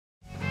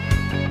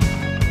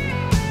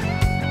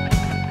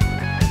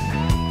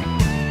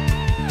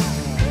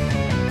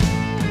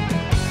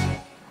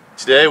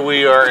Today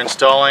we are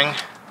installing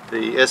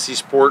the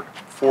SESport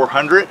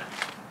 400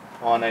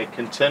 on a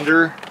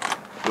contender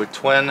with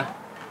twin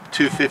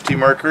 250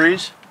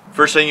 Mercuries.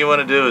 First thing you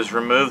want to do is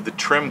remove the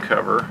trim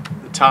cover,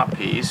 the top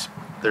piece.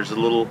 There's a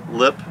little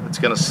lip that's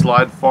going to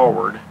slide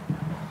forward.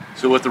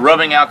 So with the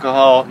rubbing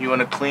alcohol, you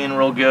want to clean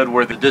real good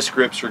where the disc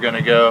grips are going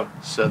to go.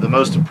 So the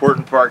most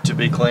important part to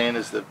be cleaned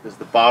is the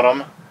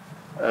bottom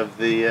of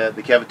the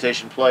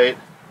cavitation plate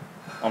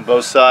on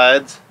both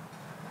sides,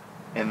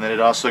 and then it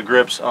also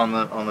grips on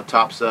the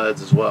top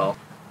sides as well.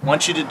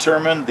 Once you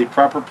determine the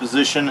proper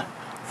position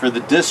for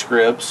the disc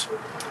grips,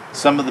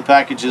 some of the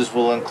packages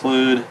will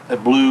include a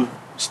blue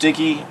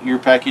sticky. Your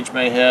package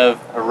may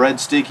have a red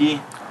sticky,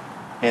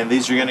 and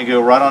these are going to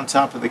go right on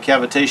top of the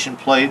cavitation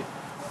plate,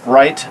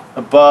 right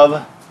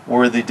above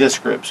where the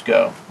disc grips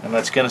go, and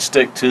that's going to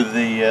stick to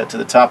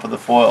the top of the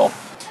foil.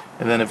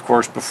 And then, of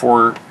course,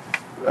 before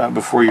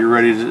you're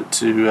ready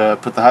to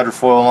put the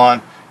hydrofoil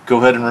on, go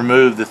ahead and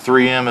remove the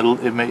 3M.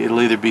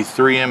 It'll either be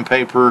 3M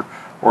paper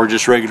or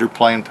just regular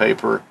plain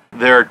paper.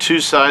 There are two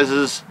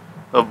sizes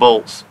of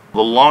bolts. The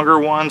longer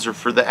ones are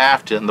for the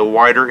aft end, the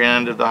wider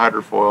end of the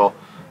hydrofoil.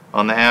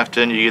 On the aft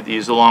end you get to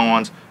use the long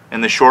ones,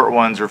 and the short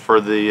ones are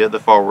for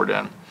the forward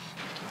end.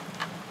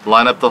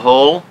 Line up the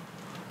hole,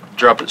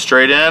 drop it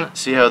straight in.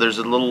 See how there's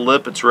a little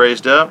lip that's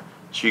raised up?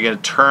 So you're going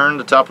to turn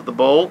the top of the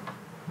bolt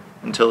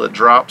until it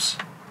drops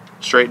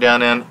straight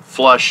down in,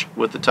 flush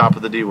with the top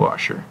of the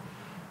D-washer.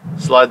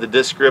 Slide the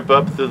disc grip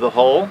up through the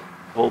hole,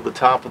 hold the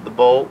top of the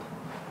bolt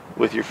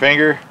with your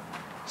finger,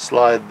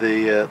 slide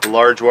the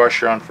large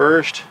washer on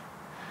first.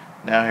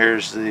 Now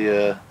here's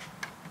the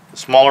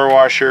smaller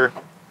washer,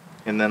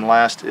 and then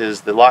last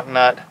is the lock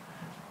nut.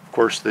 Of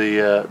course,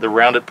 the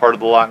rounded part of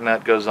the lock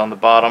nut goes on the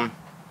bottom,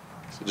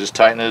 so just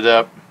tighten it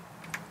up,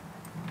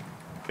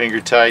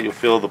 finger tight. You'll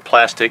feel the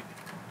plastic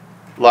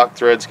lock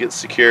threads get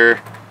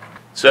secure.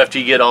 So after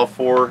you get all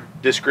four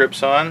disc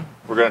grips on,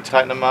 we're going to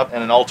tighten them up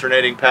in an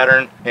alternating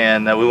pattern,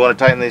 and we want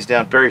to tighten these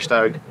down very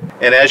snug.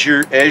 And as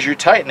you're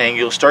tightening,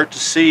 you'll start to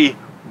see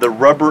the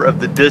rubber of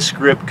the disc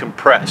grip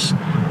compress.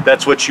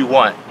 That's what you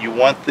want. You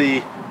want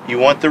the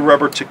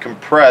rubber to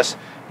compress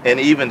and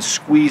even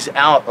squeeze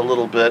out a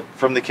little bit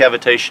from the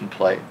cavitation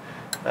plate,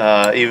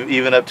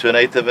 even up to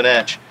 1/8 of an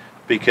inch,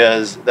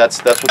 because that's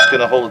what's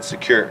going to hold it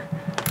secure.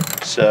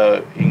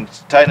 So you can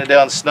tighten it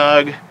down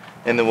snug,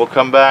 and then we'll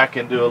come back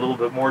and do a little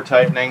bit more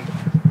tightening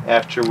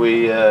after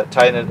we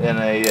tighten it in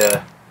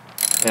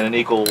an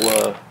equal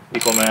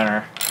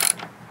manner.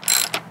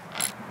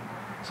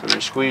 So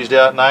they're squeezed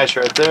out nice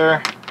right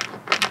there.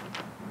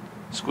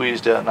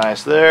 Squeezed out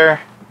nice there.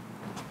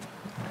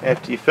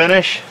 After you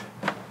finish,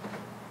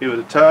 give it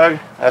a tug.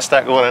 That's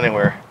not going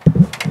anywhere.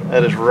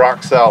 That is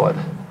rock solid.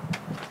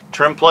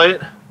 Trim plate,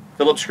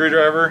 Phillips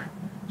screwdriver,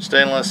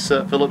 stainless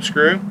Phillips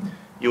screw.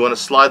 You want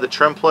to slide the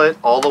trim plate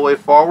all the way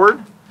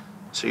forward,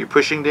 so you're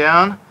pushing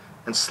down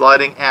and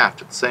sliding aft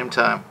at the same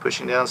time.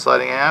 Pushing down,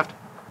 sliding aft.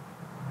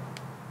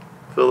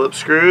 Phillips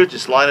screw,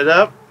 just line it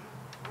up.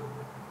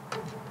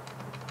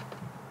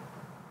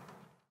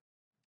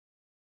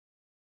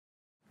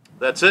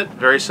 That's it,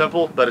 very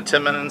simple, about a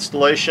 10-minute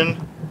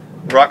installation.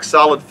 Rock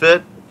solid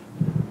fit.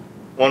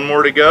 One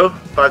more to go,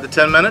 5 to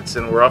 10 minutes,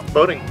 and we're off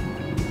boating.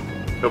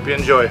 Hope you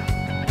enjoy.